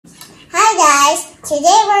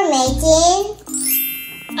Today we're making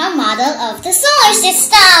a model of the solar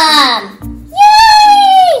system!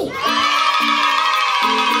 Yay!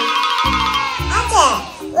 Okay,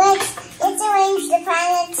 let's arrange the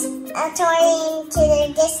planets according to their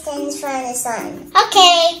distance from the sun.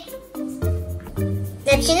 Okay.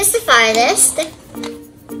 Neptune is the farthest,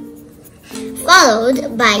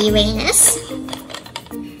 followed by Uranus,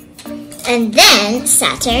 and then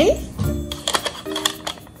Saturn,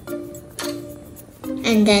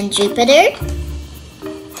 and then Jupiter,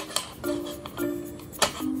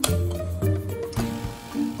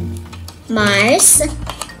 Mars,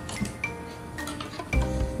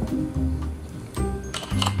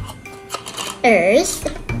 Earth,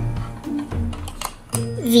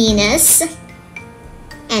 Venus,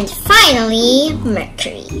 and finally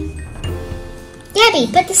Mercury. Gabby,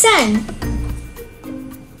 put the sun.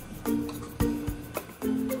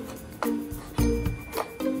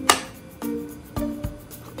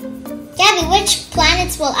 Gabby, which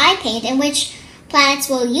planets will I paint and which planets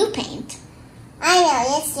will you paint? I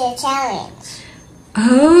know, it's your challenge.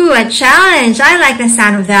 Oh, a challenge. I like the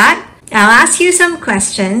sound of that. I'll ask you some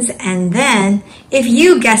questions and then if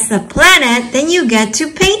you guess the planet, then you get to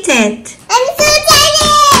paint it. I'm so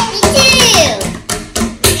excited! Me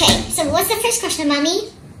too! Okay, so what's the first question, Mommy?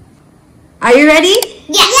 Are you ready?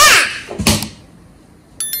 Yeah!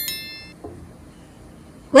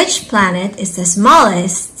 Which planet is the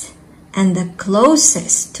smallest and the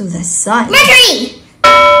closest to the sun? Mercury!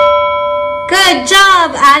 Good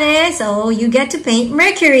job, Alice! Oh, you get to paint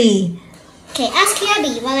Mercury. Okay, ask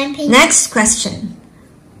Gabby while I'm painting. Next question.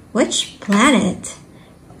 Which planet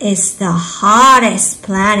is the hottest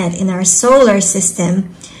planet in our solar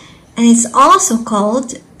system? And it's also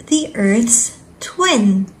called the Earth's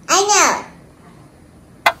twin. I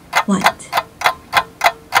know. What?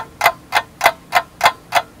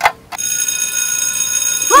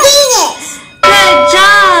 Venus! Good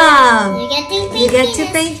job! You get to paint You get Venus. to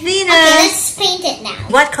paint Venus. Okay, let's paint it now.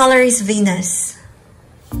 What color is Venus?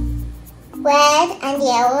 Red and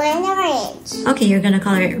yellow and orange. Okay, you're gonna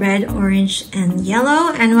color it red, orange, and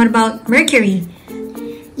yellow. And what about Mercury?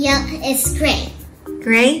 Yeah, it's gray.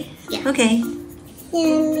 Gray? Yeah. Okay. You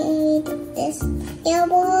made this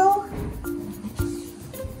yellow.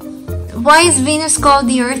 Why is Venus called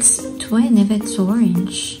the Earth's twin if it's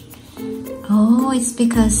orange? Oh, it's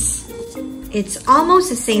because it's almost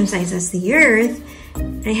the same size as the Earth.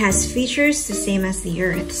 It has features the same as the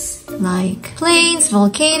Earth's, like plains,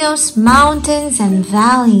 volcanoes, mountains, and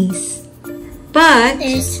valleys. But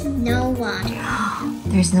There's no water.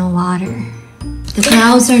 there's no water. The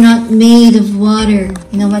clouds are not made of water.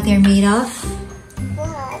 You know what they're made of?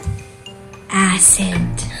 What? Acid.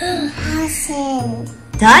 Acid.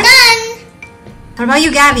 Done? Done! What about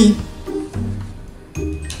you, Gabby?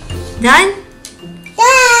 Done?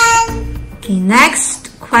 Done! Okay,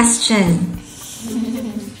 next question.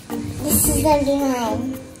 This is going to be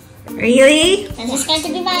mine. Really? This is going to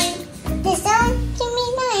be mine. This one can be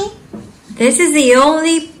mine. This is the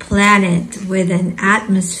only planet with an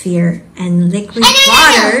atmosphere and liquid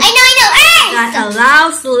water I know! that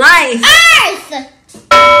allows life. Earth!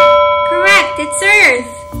 Correct, it's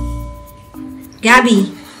Earth.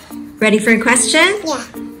 Gabby, ready for a question? Yeah.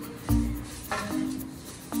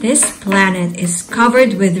 This planet is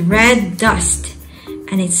covered with red dust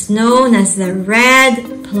and it's known as the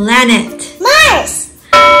Red Planet. Mars!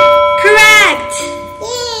 Correct!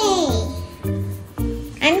 Yay!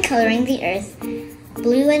 I'm coloring the Earth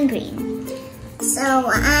blue and green. So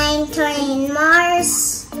I'm turning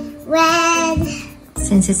Mars red.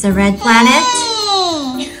 Since it's a red planet.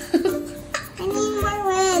 Yay! I need more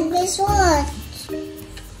red. This one.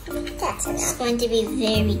 That's enough. It's going to be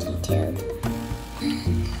very detailed.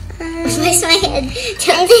 Where's my head?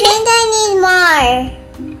 I think I need more.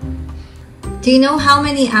 Do you know how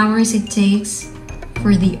many hours it takes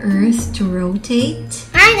for the Earth to rotate?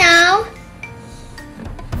 I know.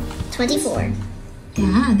 24.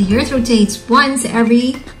 Yeah, the Earth rotates once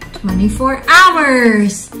every 24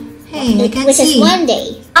 hours. Hey, I can Which see. is 1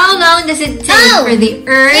 day. How long does it take for the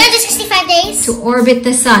Earth 365 days. to orbit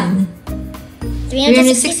the Sun?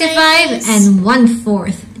 365 days. and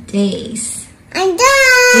 1/4 days. I'm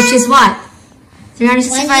done. Which is what?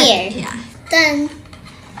 365? 1 year. Yeah. Done.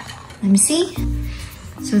 Let me see.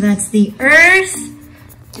 So that's the Earth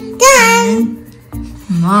Done. and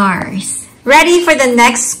Mars. Ready for the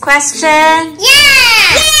next question?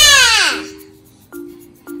 Yeah. Yeah.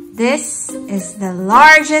 This is the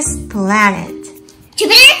largest planet.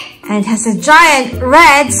 Jupiter. And it has a giant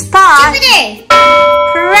red spot. Jupiter.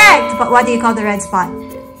 Correct. But what do you call the red spot?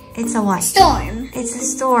 It's a what? Storm. It's a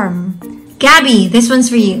storm. Gabby, this one's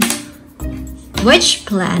for you. Which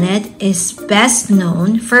planet is best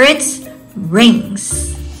known for its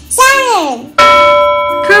rings? Saturn!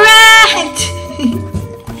 Correct!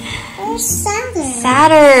 Where's Saturn?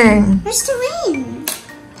 Saturn. Where's the ring?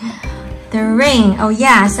 The ring. Oh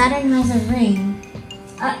yeah, Saturn has a ring.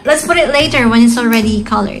 Let's put it later when it's already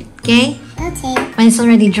colored, okay? Okay. When it's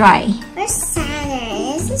already dry. Where's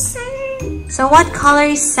Saturn? Is this Saturn? So what color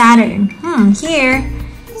is Saturn? Here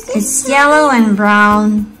it's yellow and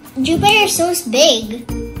brown. Jupiter is so big.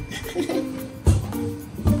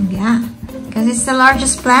 Yeah, because it's the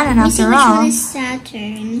largest planet after Which all. one is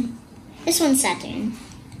Saturn? This one's Saturn.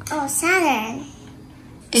 Oh, Saturn.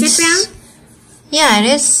 Is it brown? Yeah, it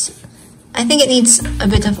is. I think it needs a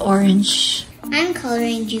bit of orange. I'm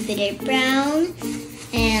coloring Jupiter brown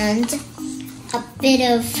and a bit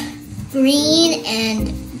of green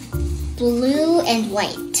and blue and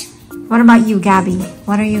white. What about you, Gabby?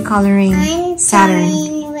 What are you coloring Saturn? I'm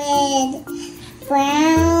coloring with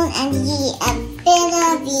brown and a bit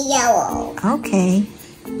of yellow. Okay.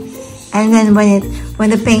 And then when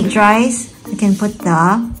the paint dries, we can put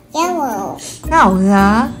the Yellow. No,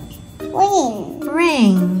 the Ring.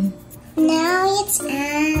 ring. Now it's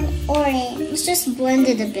an orange. Let's just blend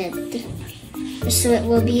it a bit so it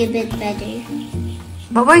will be a bit better.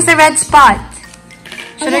 But where's the red spot?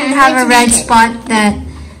 Shouldn't Okay, have a red spot that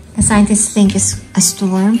the scientists think is a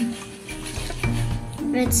storm.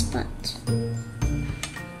 Red spot.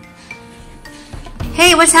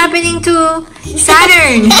 Hey, what's happening to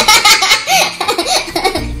Saturn?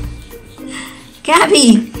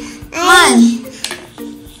 Gabby, come on.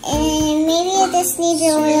 And maybe it just needs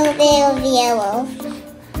a little bit of yellow.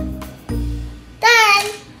 Done.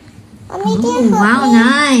 Mommy, dear, help Wow, me.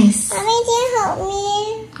 nice. Mommy, dear, help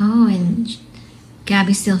me. Oh, and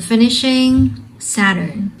Gabby's still finishing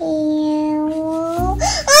Saturn. Yellow.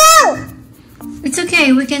 Oh! It's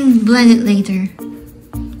okay, we can blend it later.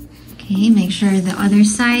 Okay, make sure the other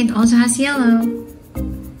side also has yellow.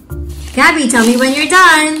 Gabby, tell me when you're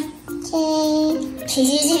done.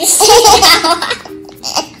 Okay. Stop!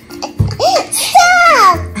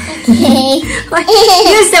 Okay.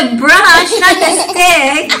 Use the brush, not the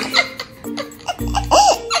stick.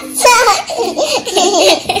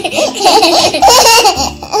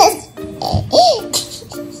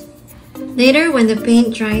 Later, when the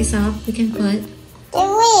paint dries off, we can put the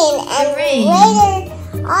ring. And ring. later,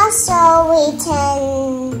 also we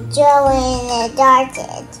can draw in the dark.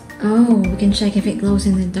 Oh, we can check if it glows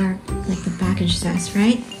in the dark, like the package says,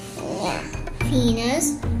 right? Yeah.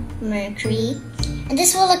 Venus, Mercury, and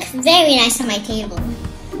this will look very nice on my table.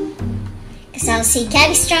 Because I'll see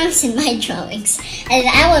Gabby's drawings in my drawings, and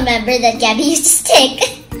I remember that Gabby used a stick.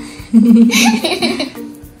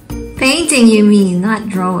 Painting, you mean, not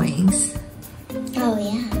drawings. Oh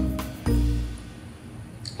yeah.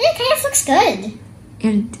 It kind of looks good.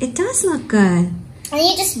 It does look good. And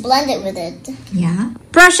you just blend it with it. Yeah.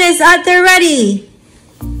 Brushes out there ready.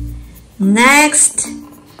 Next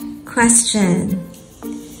question.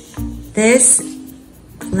 This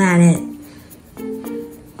planet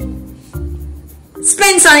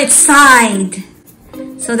spins on its side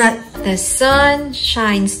so that the sun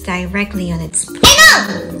shines directly on its pole. I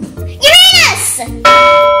know! Uranus!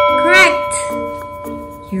 Correct.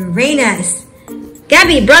 Uranus.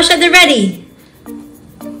 Gabby, brush at the ready.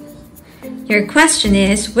 Your question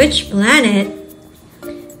is, which planet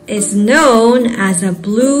is known as a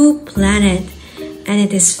blue planet and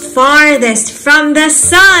it is farthest from the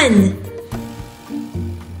sun?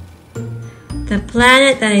 The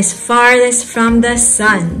planet that is farthest from the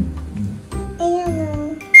sun. I don't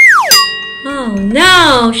know. Oh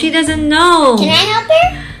no, she doesn't know. Can I help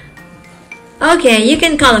her? Okay, you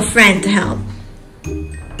can call a friend to help.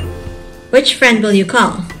 Which friend will you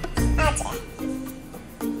call? Ate.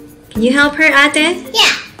 Can you help her, Ate?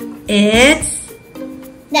 Yeah. It's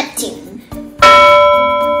Neptune.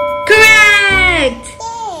 correct!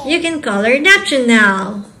 Yay. You can call her Neptune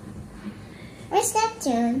now. Where's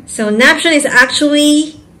Neptune? So Neptune is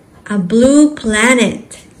actually a blue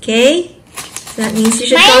planet, okay? So that means you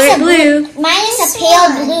should call it blue. Mine is a pale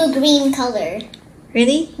blue-green color.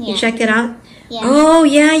 Really? Yeah. You checked it out? Yeah. Oh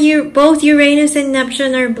yeah, both Uranus and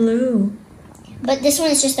Neptune are blue. But this one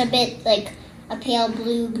is just a bit like a pale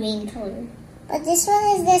blue-green color. But this one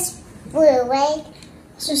is this blue, right?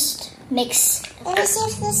 Let's just mix. Let me see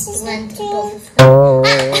if this is blend both of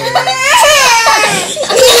them.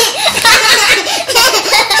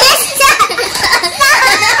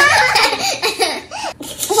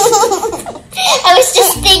 I was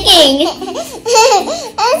just thinking.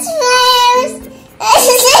 That's why that's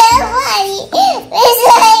so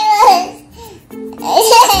funny.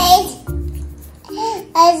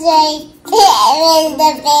 I was like, Where's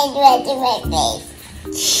the paint went to my face?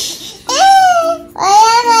 Why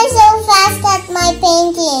am I so fast at my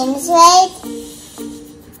paintings, right?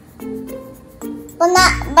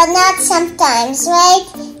 But not sometimes, right?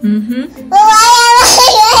 Mm-hmm. But why am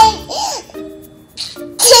I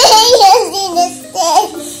using the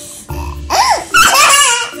sticks?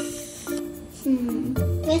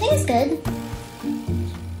 I think it's good.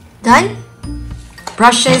 Done?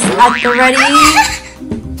 Brushes at the ready.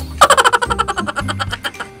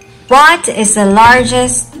 What is the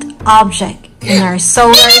largest object in our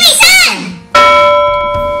solar system?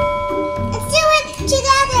 Let's do it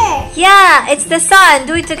together. Yeah, it's the sun.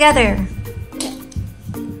 Do it together.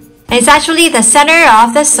 It's actually the center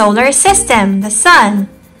of the solar system, the sun.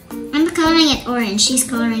 I'm coloring it orange. She's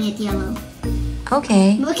coloring it yellow.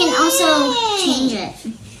 Okay. We can also change it.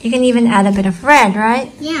 You can even add a bit of red, right?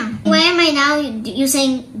 Yeah. Why am I now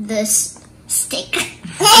using this stick?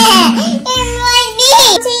 It's like me.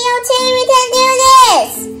 OT, we can do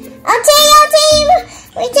this. OT,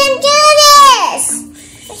 we can do this.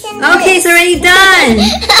 Okay, it's already done.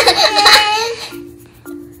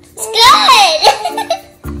 It's good.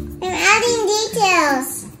 I'm adding details.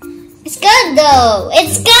 It's good though.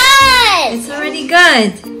 It's good. It's already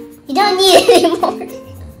good. You don't need it anymore.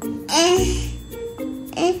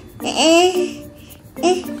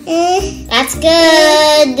 That's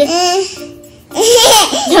good.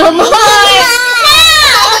 No more.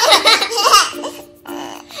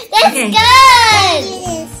 That's Okay.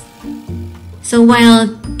 good. So while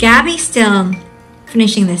Gabby's still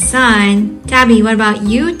finishing the sun, Tabby, what about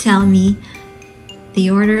you? Tell me the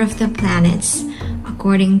order of the planets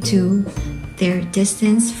according to their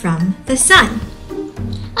distance from the sun.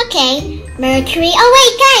 Okay, Mercury. Oh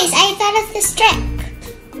wait, guys, I thought of this trick.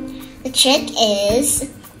 The trick is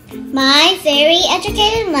my very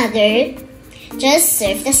educated mother just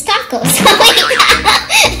served us tacos.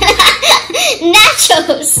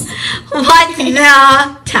 Nachos. What the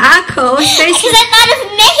tacos? Because I thought of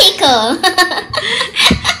Mexico.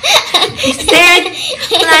 Is there a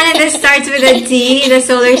planet that starts with a D in the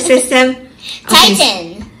solar system? Okay,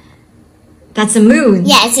 Titan. that's a moon.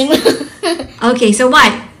 Yeah, it's a moon. Okay, so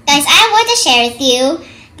what? Guys, I want to share with you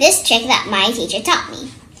this trick that my teacher taught me.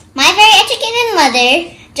 My very educated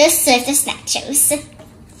mother just served us nachos.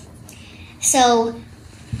 So,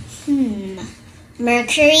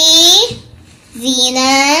 Mercury,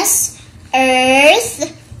 Venus,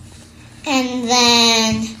 Earth, and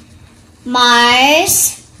then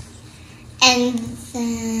Mars, and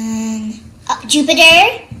then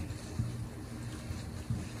Jupiter,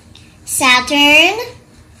 Saturn,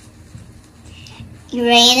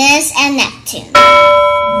 Uranus, and Neptune.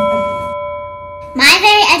 My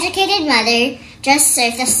very educated mother just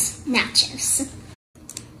served us nachos.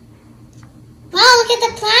 Wow, look at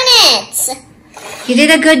the planets! You did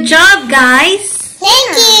a good job, guys.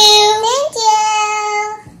 Thank you! Thank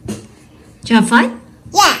you! Did you have fun?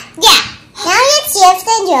 Yeah. Now let's see if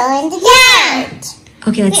they draw in the ground.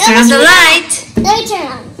 Okay, let's turn off the light. Let me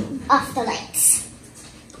turn off the lights.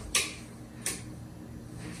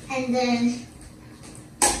 And then...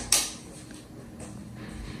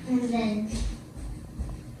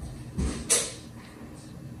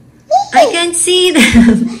 I can see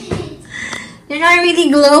them. They're not really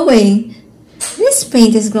glowing. This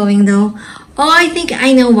paint is glowing though. Oh, I think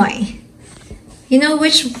I know why. You know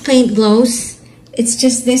which paint glows? It's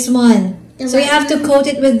just this one. So you have to coat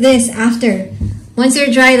it with this after. Once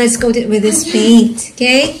they're dry, let's coat it with this paint.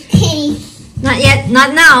 Okay? Okay. Not yet,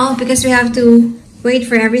 not now, because we have to wait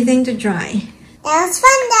for everything to dry. That was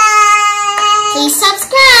fun, guys. Please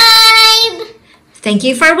subscribe. Thank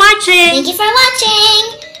you for watching. Thank you for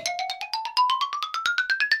watching.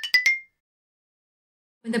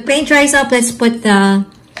 When the paint dries up, let's put the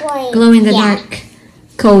Wait. glow in the dark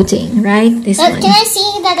coating, right? This one. Can I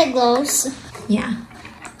see that it glows? Yeah.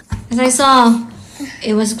 As I saw,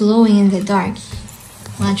 it was glowing in the dark.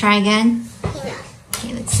 Wanna try again? Yeah.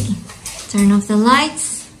 Okay, let's see. Turn off the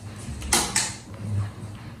lights.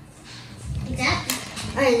 Like that?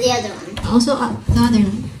 Or the other one? Also, the other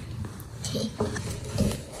one. Okay.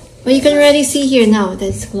 But you can already see here now that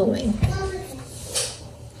it's glowing.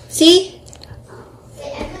 See?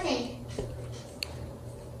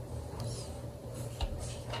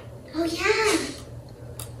 Oh yeah!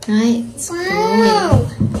 Right? It's Wow!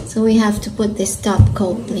 glowing. So we have to put this top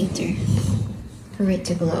coat later for it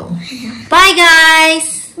to glow. Bye,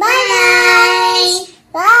 guys! Bye guys!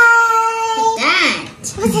 Bye! What's that?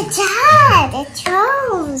 What's that? It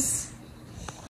shows!